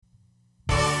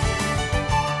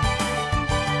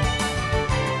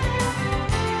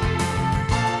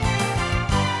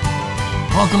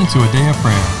Welcome to a day of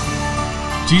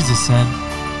prayer. Jesus said,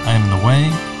 I am the way,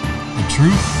 the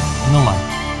truth, and the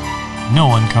life. No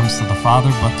one comes to the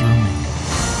Father but through me.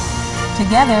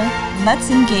 Together, let's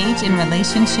engage in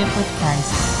relationship with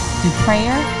Christ through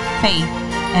prayer, faith,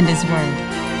 and His Word.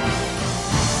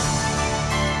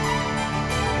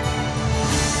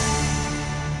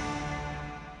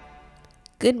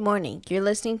 Good morning. You're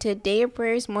listening to Day of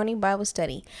Prayers Morning Bible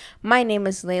Study. My name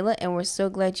is Layla, and we're so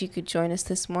glad you could join us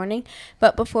this morning.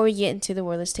 But before we get into the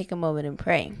Word, let's take a moment and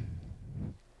pray.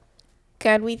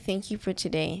 God, we thank you for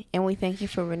today, and we thank you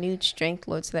for renewed strength,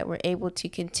 Lord, so that we're able to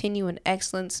continue in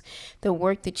excellence the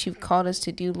work that you've called us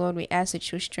to do, Lord. We ask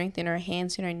that you'll strengthen our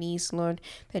hands and our knees, Lord,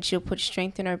 that you'll put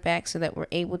strength in our back so that we're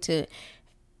able to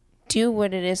do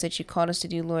what it is that you called us to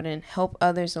do, Lord, and help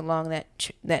others along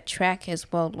that track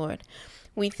as well, Lord.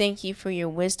 We thank you for your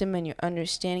wisdom and your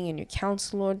understanding and your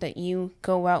counsel, Lord, that you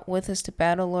go out with us to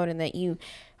battle, Lord, and that you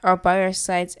are by our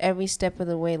sides every step of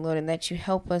the way, Lord, and that you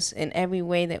help us in every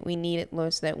way that we need it,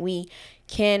 Lord, so that we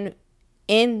can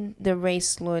end the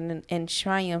race, Lord, and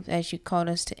triumph as you called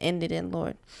us to end it in,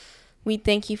 Lord. We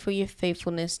thank you for your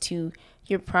faithfulness to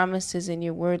your promises and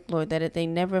your word, Lord, that they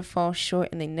never fall short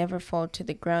and they never fall to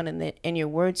the ground, and your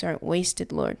words aren't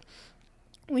wasted, Lord.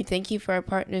 We thank you for our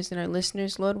partners and our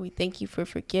listeners, Lord. We thank you for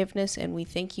forgiveness, and we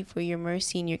thank you for your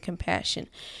mercy and your compassion.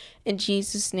 In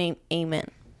Jesus' name, amen.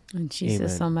 In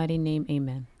Jesus' almighty name,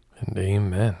 amen. And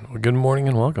amen. Well, good morning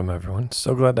and welcome, everyone.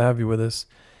 So glad to have you with us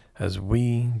as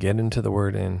we get into the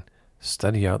Word and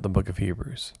study out the book of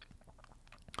Hebrews.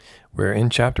 We're in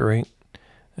chapter 8,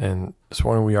 and this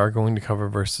morning we are going to cover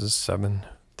verses 7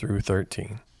 through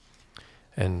 13.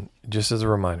 And just as a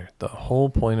reminder, the whole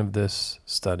point of this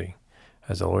study,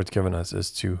 as the Lord's given us, is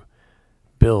to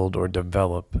build or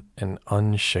develop an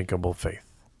unshakable faith.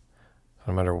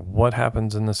 No matter what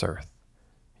happens in this earth,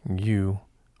 you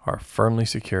are firmly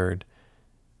secured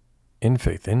in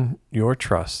faith, in your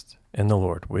trust in the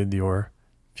Lord, with your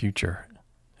future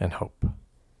and hope.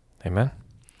 Amen?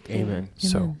 Amen.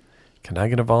 So, can I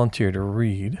get a volunteer to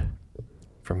read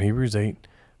from Hebrews 8,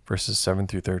 verses 7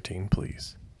 through 13,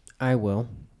 please? I will.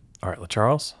 All right,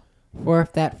 Charles. For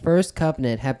if that first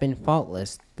covenant had been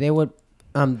faultless, there would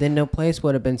then no place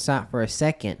would have been sought for a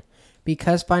second.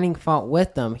 Because finding fault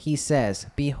with them, he says,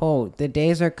 Behold, the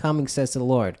days are coming, says the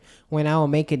Lord, when I will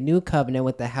make a new covenant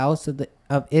with the house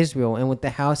of Israel and with the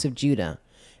house of Judah,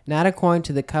 not according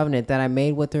to the covenant that I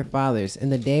made with their fathers in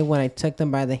the day when I took them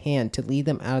by the hand to lead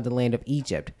them out of the land of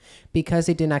Egypt, because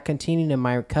they did not continue in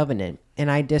my covenant,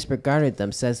 and I disregarded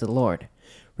them, says the Lord.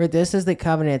 For this is the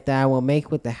covenant that I will make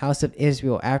with the house of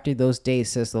Israel after those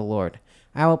days, says the Lord.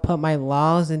 I will put my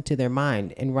laws into their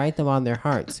mind and write them on their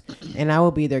hearts, and I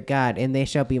will be their God, and they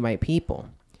shall be my people.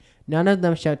 None of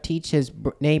them shall teach his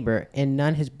neighbor and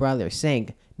none his brother,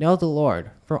 saying, Know the Lord,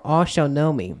 for all shall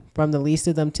know me, from the least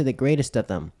of them to the greatest of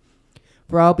them.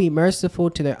 For I will be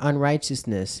merciful to their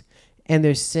unrighteousness, and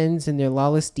their sins and their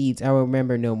lawless deeds I will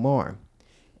remember no more.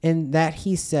 And that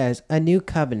he says, a new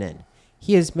covenant.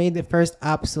 He has made the first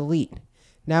obsolete.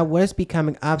 Now what is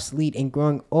becoming obsolete and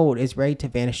growing old is ready to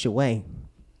vanish away.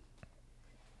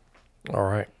 All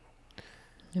right.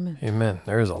 Amen. Amen.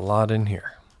 There is a lot in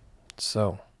here.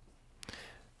 So,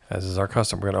 as is our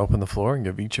custom, we're going to open the floor and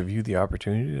give each of you the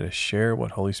opportunity to share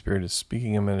what Holy Spirit is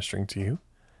speaking and ministering to you,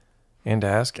 and to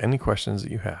ask any questions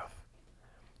that you have.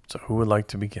 So, who would like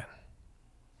to begin?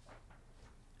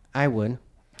 I would.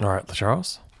 All right,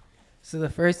 Charles. So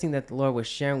the first thing that the Lord was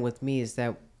sharing with me is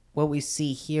that what we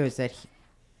see here is that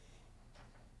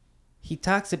he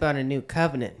talks about a new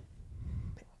covenant.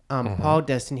 Paul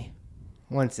doesn't.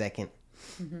 One second.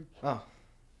 Mm-hmm. Oh.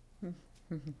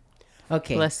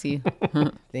 Okay. Bless you.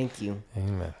 Thank you.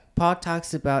 Amen. Paul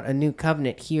talks about a new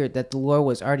covenant here that the Lord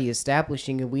was already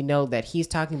establishing, and we know that he's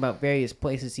talking about various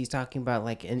places. He's talking about,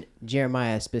 like in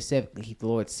Jeremiah specifically, the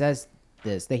Lord says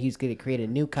this, that he's going to create a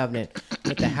new covenant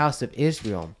with the house of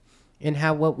Israel. And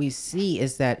how what we see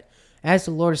is that as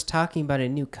the Lord is talking about a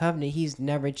new covenant, he's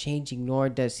never changing, nor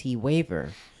does he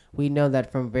waver. We know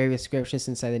that from various scriptures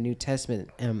inside the New Testament,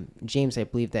 James, I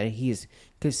believe, that he's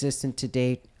consistent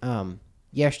today,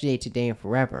 yesterday, today, and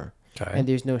forever. Okay. And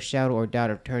there's no shadow or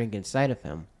doubt of turning inside of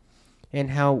him.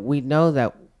 And how we know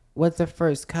that with the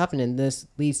first covenant, this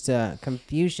leads to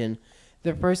confusion.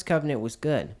 The first covenant was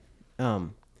good.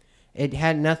 It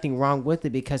had nothing wrong with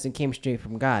it because it came straight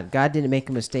from God. God didn't make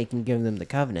a mistake in giving them the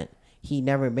covenant. He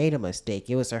never made a mistake.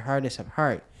 It was their hardness of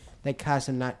heart that caused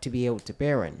them not to be able to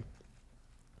bear it.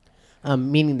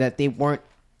 Meaning that they weren't,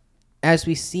 as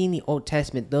we see in the Old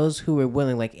Testament, those who were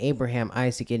willing, like Abraham,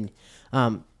 Isaac, and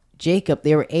Jacob,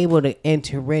 they were able to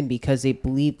enter in because they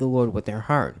believed the Lord with their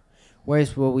heart.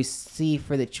 Whereas what we see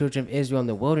for the children of Israel in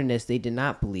the wilderness, they did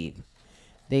not believe.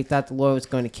 They thought the Lord was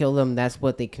going to kill them. That's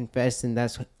what they confessed, and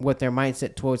that's what their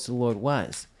mindset towards the Lord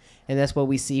was. And that's what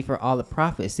we see for all the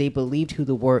prophets. They believed who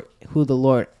the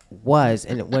Lord was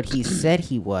and what he said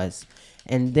he was,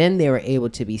 and then they were able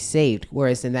to be saved.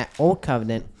 Whereas in that old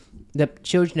covenant, the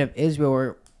children of Israel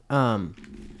were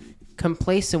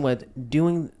complacent with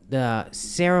doing the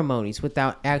ceremonies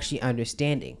without actually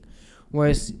understanding.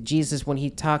 Whereas Jesus, when he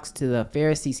talks to the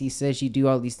Pharisees, he says, you do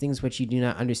all these things, but you do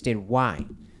not understand why.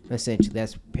 Essentially,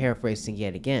 that's paraphrasing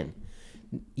yet again.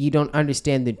 You don't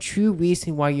understand the true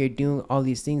reason why you're doing all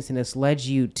these things, and it's led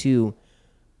you to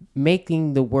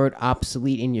making the word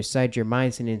obsolete inside your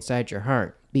minds and inside your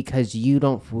heart because you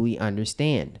don't fully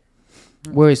understand.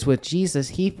 Whereas with Jesus,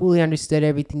 he fully understood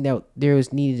everything that there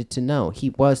was needed to know. He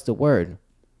was the word.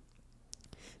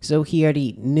 So he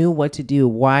already knew what to do,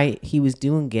 why he was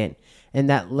doing it, and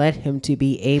that led him to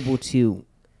be able to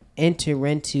enter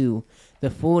into the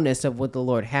fullness of what the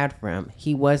Lord had for him.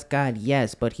 He was God,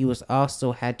 yes, but he was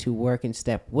also had to work in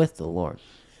step with the Lord,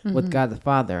 with God the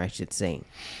Father, I should say.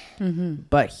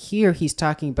 But here he's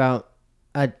talking about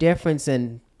a difference,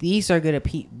 and these are going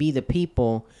to be the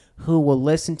people who will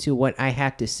listen to what I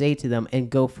have to say to them and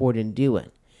go forward and do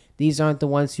it. These aren't the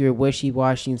ones who are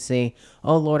wishy-washy and say,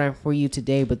 oh, Lord, I'm for you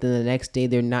today, but then the next day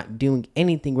they're not doing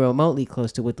anything remotely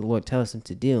close to what the Lord tells them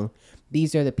to do.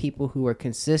 These are the people who are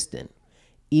consistent.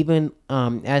 Even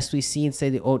as we see in, say,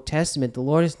 the Old Testament, the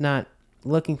Lord is not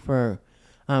looking for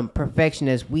perfection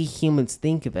as we humans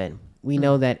think of it. We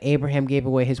know that Abraham gave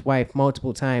away his wife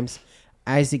multiple times.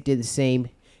 Isaac did the same.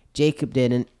 Jacob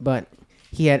didn't, but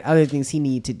he had other things he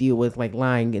needed to deal with, like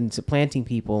lying and supplanting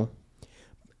people.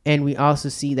 And we also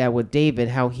see that with David,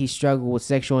 how he struggled with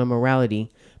sexual immorality.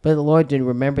 But the Lord didn't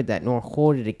remember that nor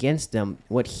hold it against him.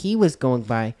 What he was going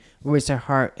by was her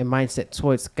heart and mindset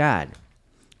towards God.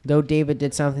 Though David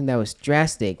did something that was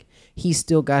drastic, he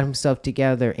still got himself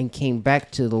together and came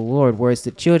back to the Lord. Whereas the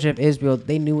children of Israel,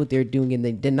 they knew what they were doing and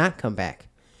they did not come back.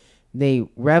 They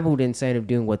reveled inside of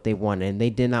doing what they wanted, and they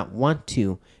did not want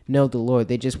to know the Lord.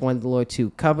 They just wanted the Lord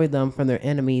to cover them from their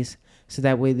enemies so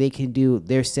that way they could do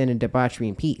their sin and debauchery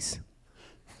in peace.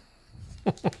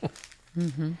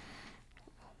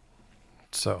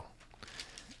 So,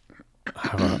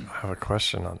 I have a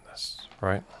question on this,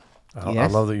 right? I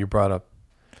Yes. love that you brought up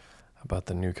about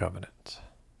the new covenant.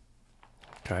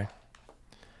 Okay.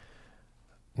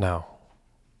 Now,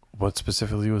 what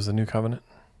specifically was the new covenant?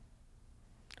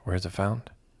 Where is it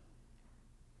found?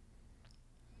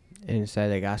 Inside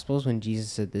the Gospels, when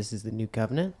Jesus said, this is the new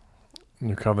covenant.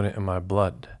 New covenant in my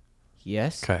blood.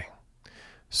 Yes. Okay.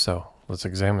 So, let's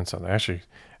examine something. Actually,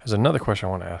 there's another question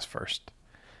I want to ask first.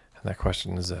 And that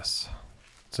question is this.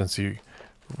 Since he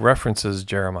references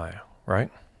Jeremiah,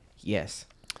 right? Yes.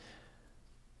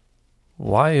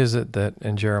 Why is it that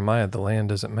in Jeremiah the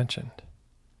land isn't mentioned?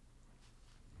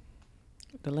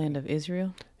 The land of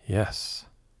Israel?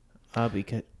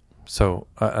 Because So,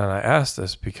 and I ask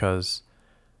this because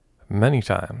many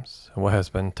times what has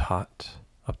been taught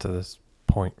up to this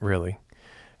point really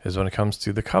is when it comes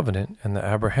to the covenant and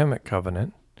the Abrahamic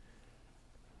covenant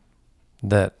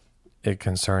that it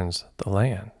concerns the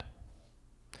land.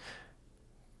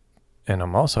 And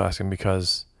I'm also asking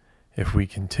because if we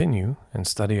continue and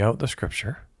study out the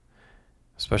scripture,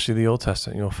 especially the Old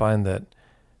Testament, you'll find that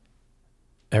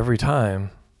every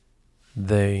time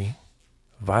they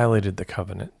violated the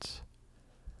covenant,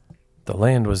 the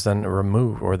land was then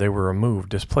removed, or they were removed,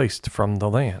 displaced from the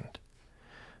land.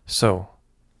 So,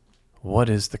 what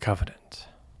is the covenant?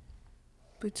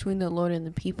 Between the Lord and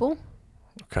the people?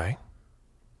 Okay.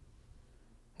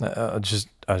 I just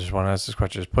want to ask this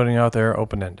question, just putting it out there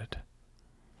open-ended.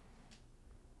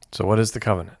 So what is the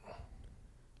covenant?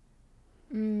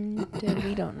 Then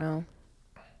we don't know.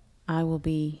 I will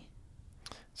be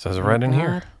It says it their right in here.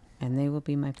 God, and they will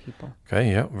be my people.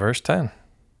 Okay, yep, verse 10.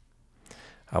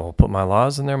 I will put my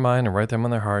laws in their mind and write them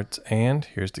on their hearts, and,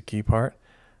 here's the key part,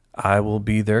 I will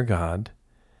be their God,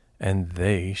 and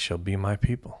they shall be my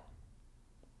people.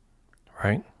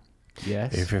 Right?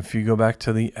 yes. If you go back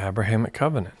to the Abrahamic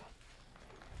covenant,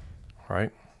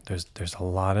 right? There's a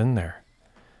lot in there.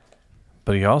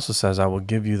 But he also says, I will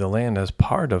give you the land as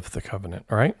part of the covenant,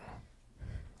 right?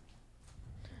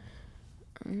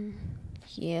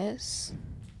 Yes.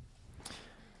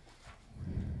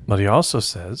 But he also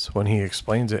says, when he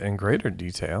explains it in greater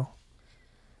detail,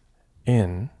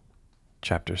 in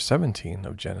chapter 17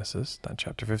 of Genesis, not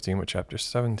chapter 15, but chapter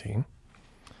 17,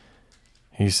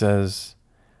 he says,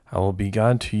 I will be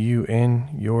God to you and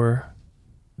your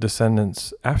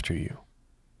descendants after you.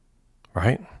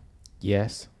 Right?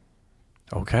 Yes.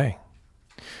 Okay.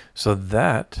 So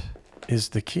that is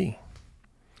the key.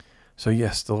 So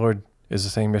yes, the Lord is the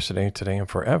same yesterday, today, and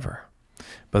forever.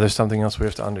 But there's something else we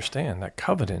have to understand. That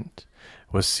covenant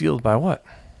was sealed by what?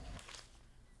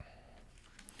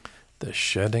 The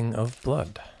shedding of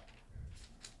blood.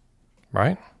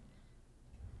 Right?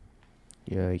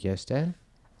 Yeah, yes, Dad.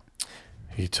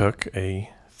 He took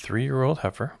a 3-year-old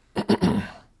heifer,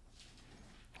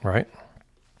 right?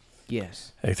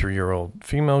 Yes. A 3-year-old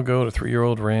female goat, a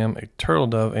 3-year-old ram, a turtle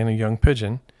dove, and a young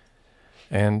pigeon,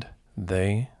 and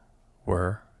they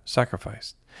were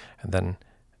sacrificed. And then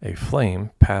a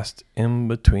flame passed in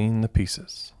between the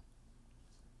pieces.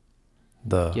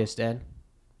 Yes, Dad.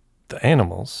 The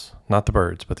animals, not the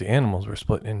birds, but the animals were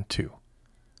split in two,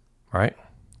 right?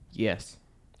 Yes.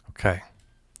 Okay.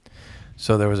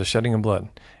 So there was a shedding of blood.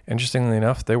 Interestingly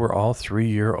enough, they were all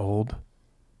 3-year-old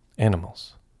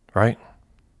animals, right?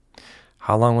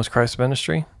 How long was Christ's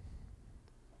ministry?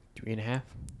 3.5.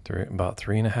 About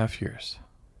 3.5 years.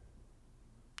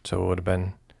 So it would have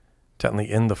been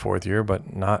technically in the 4th year,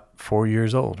 but not 4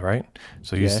 years old, right?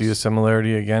 So you see the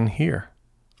similarity again here,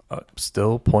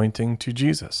 still pointing to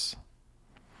Jesus,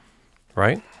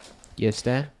 right? Yes,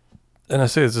 Dad. And I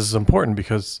say this is important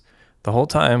because the whole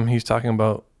time he's talking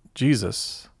about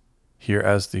Jesus here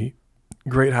as the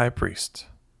great high priest,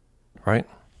 right?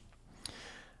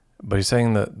 But he's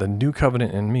saying that the new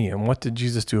covenant in me, and what did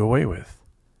Jesus do away with?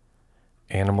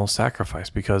 Animal sacrifice,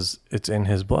 because it's in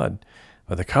his blood.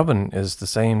 But the covenant is the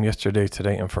same yesterday,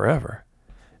 today, and forever.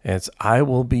 And it's, I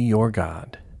will be your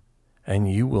God,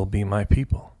 and you will be my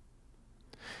people.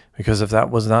 Because if that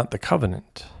was not the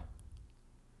covenant,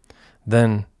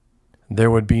 then there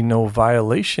would be no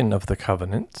violation of the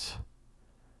covenant,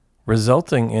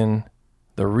 resulting in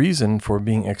the reason for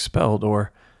being expelled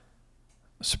or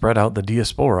spread out the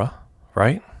diaspora,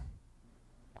 right?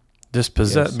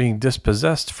 Being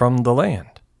dispossessed from the land.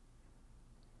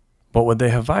 What would they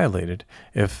have violated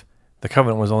if the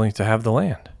covenant was only to have the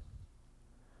land?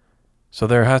 So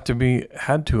there had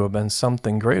to have been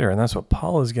something greater, and that's what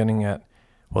Paul is getting at.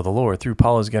 Well, the Lord through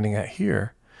Paul is getting at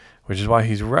here, which is why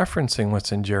he's referencing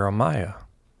what's in Jeremiah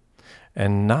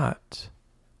and not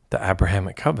the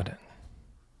Abrahamic covenant,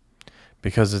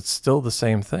 because it's still the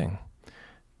same thing.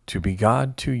 To be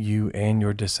God to you and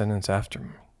your descendants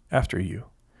after you.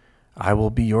 I will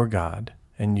be your God,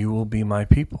 and you will be my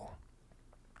people.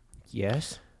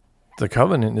 Yes. The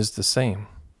covenant is the same,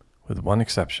 with one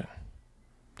exception.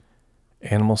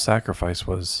 Animal sacrifice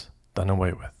was done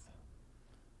away with.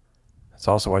 That's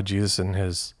also why Jesus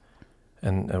in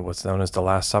what's known as the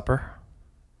Last Supper,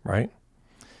 right?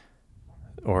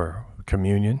 Or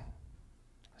communion,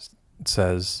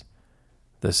 says,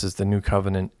 this is the new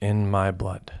covenant in my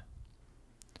blood,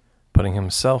 putting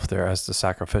himself there as the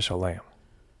sacrificial lamb.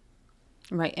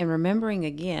 Right. And remembering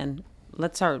again,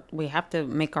 we have to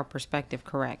make our perspective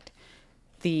correct.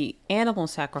 The animal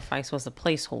sacrifice was a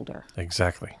placeholder.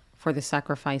 Exactly. For the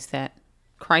sacrifice that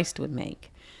Christ would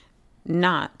make,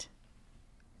 not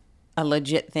a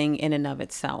legit thing in and of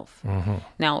itself. Mm-hmm.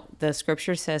 Now, the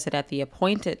scripture says that at the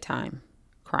appointed time,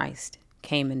 Christ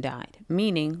came and died.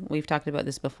 Meaning, we've talked about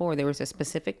this before, there was a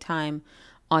specific time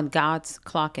on God's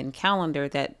clock and calendar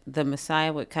that the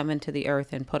Messiah would come into the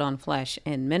earth and put on flesh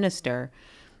and minister,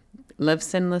 live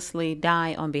sinlessly,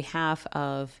 die on behalf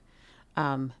of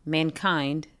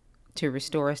mankind to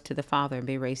restore us to the Father and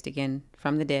be raised again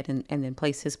from the dead, and then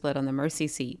place his blood on the mercy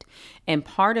seat. And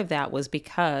part of that was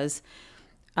because,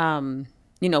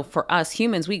 for us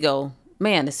humans, we go,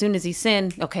 man, as soon as he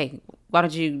sinned, okay, why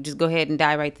don't you just go ahead and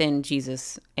die right then,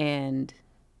 Jesus? And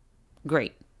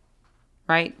great,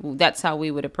 right? That's how we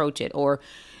would approach it. Or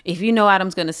if you know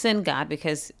Adam's going to sin, God,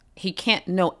 because he can't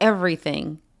know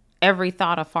everything, every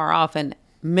thought afar off, and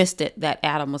missed it that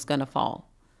Adam was going to fall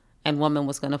and woman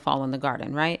was going to fall in the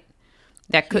garden, right?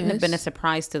 That couldn't have been a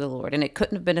surprise to the Lord. And it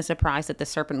couldn't have been a surprise that the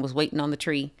serpent was waiting on the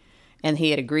tree and he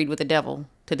had agreed with the devil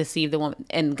to deceive the woman.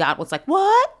 And God was like,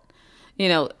 what?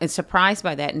 And surprised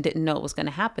by that and didn't know it was going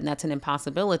to happen. That's an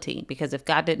impossibility, because if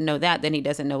God didn't know that, then he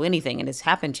doesn't know anything, and it's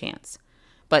happen chance.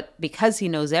 But because he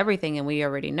knows everything and we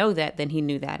already know that, then he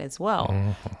knew that as well.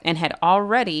 Mm-hmm. And had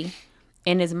already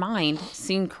in his mind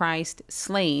seen Christ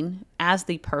slain as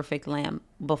the perfect lamb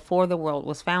before the world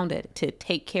was founded to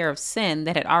take care of sin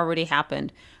that had already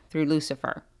happened through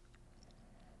Lucifer.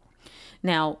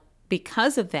 Now,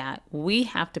 because of that, we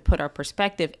have to put our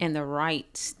perspective in the right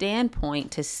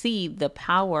standpoint to see the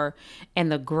power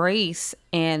and the grace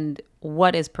and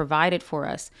what is provided for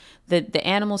us. The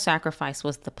animal sacrifice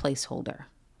was the placeholder,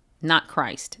 not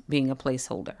Christ being a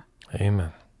placeholder.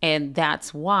 Amen. And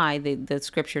that's why the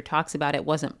scripture talks about it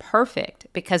wasn't perfect,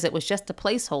 because it was just a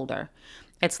placeholder.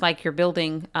 It's like you're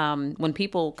building, when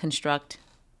people construct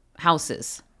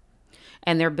houses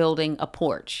and they're building a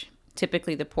porch.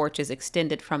 Typically, the porch is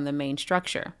extended from the main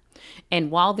structure. And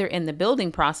while they're in the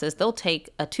building process, they'll take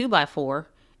a 2x4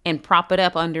 and prop it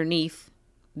up underneath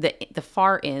the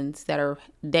far ends that are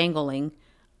dangling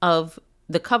of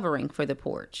the covering for the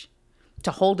porch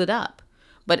to hold it up.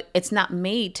 But it's not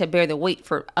made to bear the weight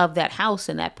of that house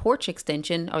and that porch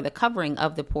extension or the covering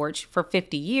of the porch for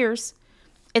 50 years.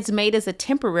 It's made as a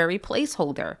temporary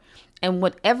placeholder. And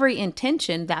with every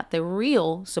intention that the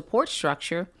real support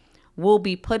structure will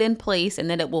be put in place, and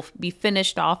then it will be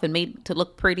finished off and made to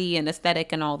look pretty and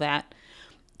aesthetic and all that,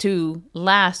 to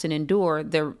last and endure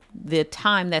the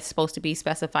time that's supposed to be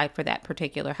specified for that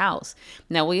particular house.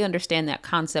 Now, we understand that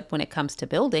concept when it comes to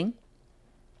building.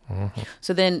 Mm-hmm.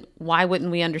 So then why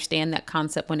wouldn't we understand that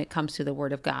concept when it comes to the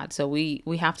Word of God? So we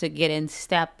have to get in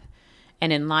step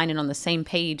and in line and on the same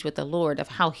page with the Lord of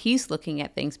how He's looking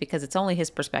at things, because it's only His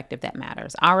perspective that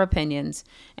matters. Our opinions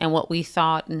and what we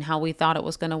thought and how we thought it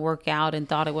was going to work out and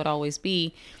thought it would always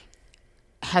be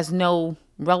has no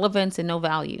relevance and no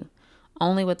value.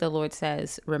 Only what the Lord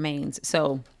says remains.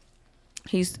 So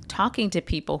He's talking to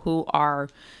people who are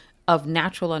of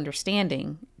natural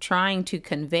understanding, trying to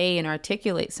convey and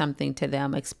articulate something to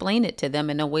them, explain it to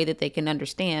them in a way that they can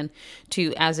understand,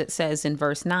 to, as it says in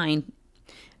verse 9,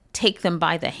 take them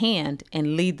by the hand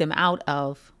and lead them out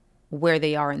of where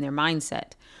they are in their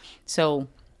mindset. So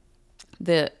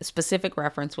the specific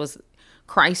reference was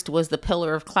Christ was the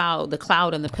pillar of cloud, the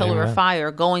cloud and the pillar of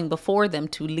fire going before them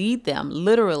to lead them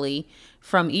literally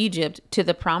from Egypt to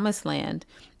the promised land.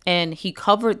 And He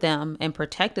covered them and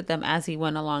protected them as He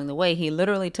went along the way. He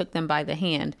literally took them by the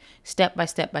hand, step by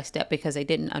step by step, because they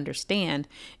didn't understand.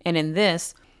 And in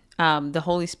this, the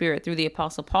Holy Spirit through the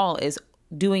Apostle Paul is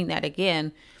doing that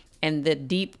again. And the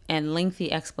deep and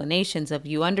lengthy explanations of,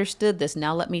 you understood this,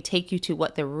 now let me take you to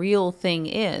what the real thing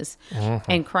is. Mm-hmm.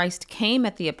 And Christ came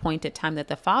at the appointed time that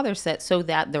the Father set, so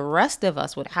that the rest of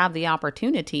us would have the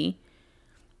opportunity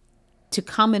to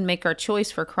come and make our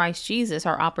choice for Christ Jesus,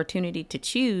 our opportunity to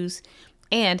choose,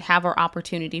 and have our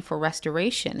opportunity for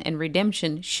restoration and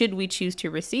redemption should we choose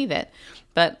to receive it.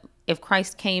 But if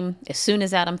Christ came as soon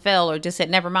as Adam fell, or just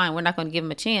said, never mind, we're not going to give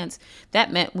him a chance,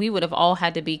 that meant we would have all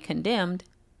had to be condemned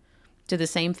to the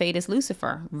same fate as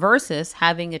Lucifer, versus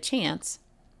having a chance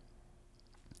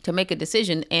to make a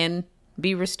decision and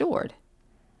be restored.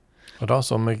 But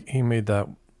also, He made that.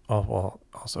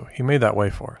 Also, He made that way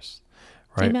for us,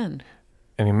 right? Amen.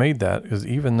 And He made that because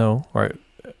even though, right,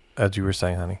 as you were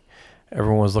saying, honey,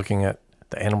 everyone was looking at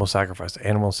the animal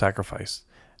sacrifice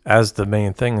as the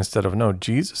main thing instead of, no,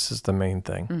 Jesus is the main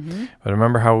thing. Mm-hmm. But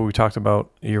remember how we talked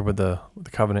about here with the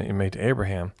covenant He made to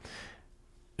Abraham?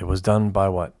 It was done by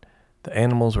what? The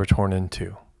animals were torn in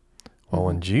two. Well,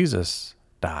 when Jesus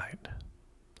died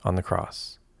on the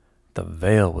cross, the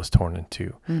veil was torn in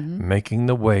two, making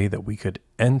the way that we could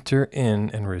enter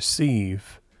in and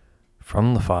receive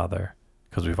from the Father,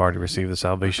 because we've already received the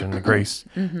salvation and the grace,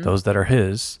 those that are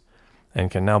His, and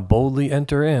can now boldly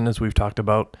enter in, as we've talked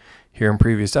about here in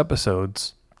previous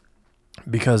episodes,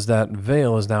 because that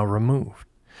veil is now removed.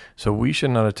 So we should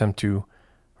not attempt to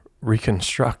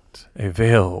reconstruct a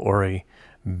veil or a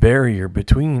barrier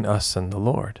between us and the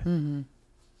Lord. Mm-hmm.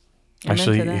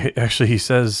 Actually, He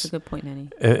says, that's a good point,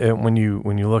 Nanny. When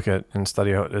you look at and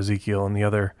study out Ezekiel and the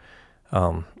other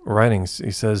writings, he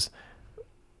says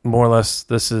more or less,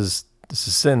 this is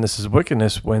sin, this is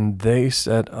wickedness, when they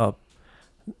set up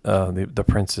the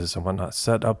princes and whatnot,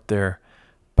 set up their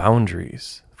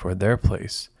boundaries for their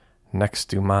place next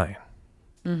to mine.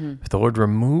 Mm-hmm. If the Lord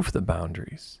removed the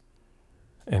boundaries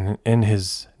in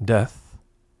His death,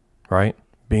 right,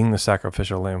 being the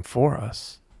sacrificial lamb for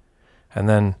us, and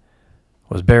then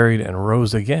was buried and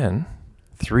rose again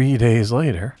 3 days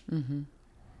later,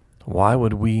 why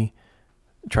would we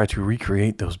try to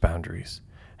recreate those boundaries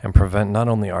and prevent not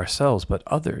only ourselves but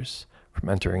others from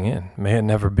entering in? May it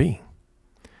never be.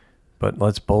 But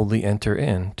let's boldly enter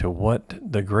in to what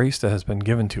the grace that has been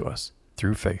given to us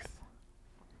through faith.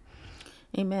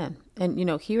 Amen. And,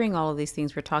 hearing all of these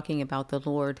things, we're talking about the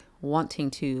Lord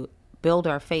wanting to build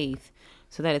our faith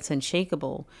so that it's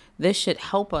unshakable. This should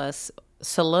help us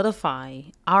solidify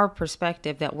our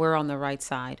perspective that we're on the right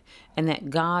side and that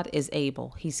God is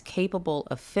able. He's capable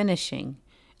of finishing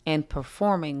and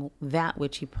performing that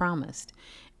which He promised.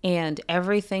 And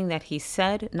everything that He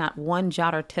said, not one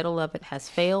jot or tittle of it has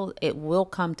failed. It will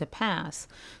come to pass.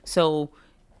 So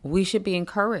we should be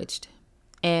encouraged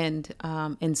and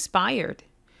inspired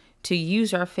to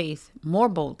use our faith more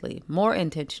boldly, more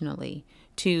intentionally,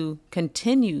 to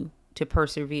continue to to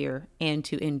persevere and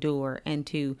to endure and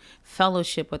to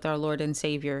fellowship with our Lord and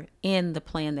Savior in the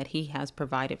plan that he has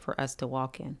provided for us to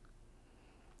walk in.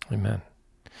 Amen.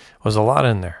 There's a lot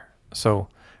in there. So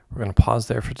we're going to pause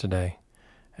there for today,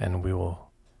 and we will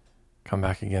come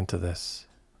back again to this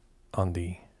on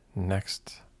the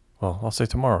next, I'll say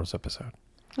tomorrow's episode.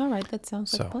 All right, that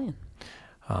sounds like a plan.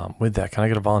 With that, can I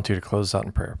get a volunteer to close us out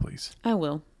in prayer, please? I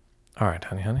will. All right,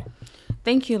 honey.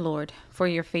 Thank you, Lord, for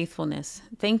your faithfulness.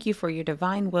 Thank you for your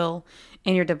divine will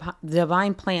and your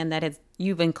divine plan that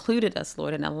you've included us,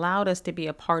 Lord, and allowed us to be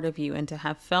a part of you and to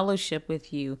have fellowship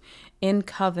with you in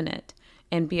covenant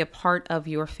and be a part of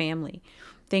your family.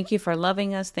 Thank you for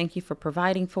loving us. Thank you for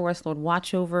providing for us. Lord,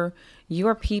 watch over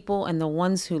your people and the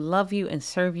ones who love you and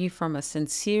serve you from a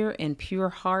sincere and pure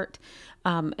heart.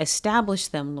 Establish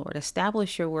them, Lord.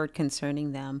 Establish your word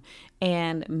concerning them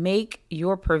and make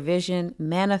your provision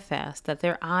manifest, that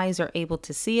their eyes are able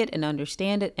to see it and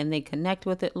understand it, and they connect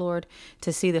with it, Lord,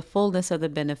 to see the fullness of the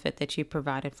benefit that you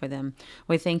provided for them.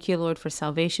 We thank you, Lord, for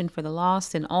salvation for the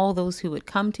lost and all those who would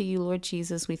come to you, Lord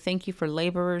Jesus. We thank you for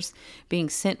laborers being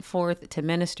sent forth to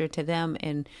minister to them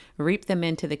and reap them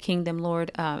into the kingdom,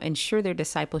 Lord. Ensure their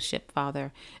discipleship,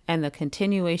 Father, and the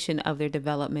continuation of their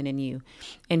development in you.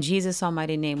 In Jesus'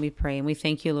 almighty name we pray, and we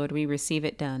thank you, Lord. We receive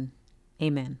it done.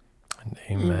 Amen. And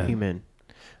amen. Amen.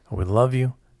 We love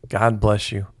you. God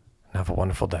bless you. And have a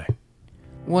wonderful day.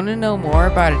 Want to know more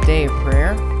about a day of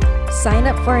prayer? Sign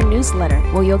up for our newsletter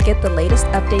where you'll get the latest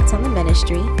updates on the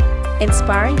ministry,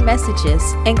 inspiring messages,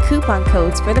 and coupon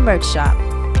codes for the merch shop.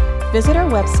 Visit our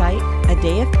website,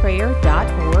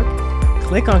 adayofprayer.org.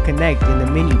 Click on Connect in the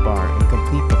menu bar and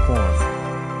complete the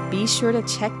form. Be sure to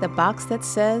check the box that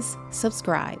says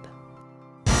subscribe.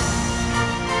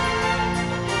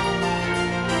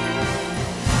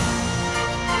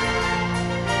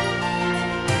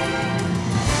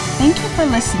 Thank you for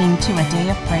listening to A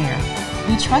Day of Prayer.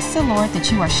 We trust the Lord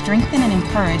that you are strengthened and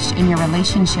encouraged in your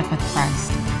relationship with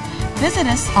Christ. Visit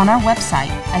us on our website,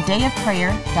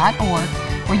 adayofprayer.org,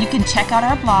 where you can check out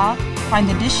our blog, find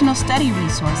additional study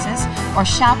resources, or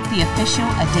shop the official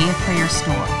A Day of Prayer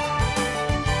store.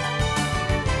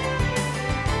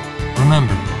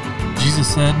 Remember, Jesus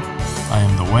said, I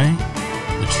am the way,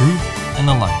 the truth, and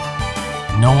the life.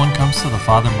 No one comes to the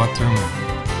Father but through me.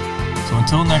 So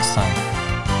until next time,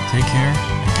 take care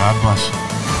and God bless you.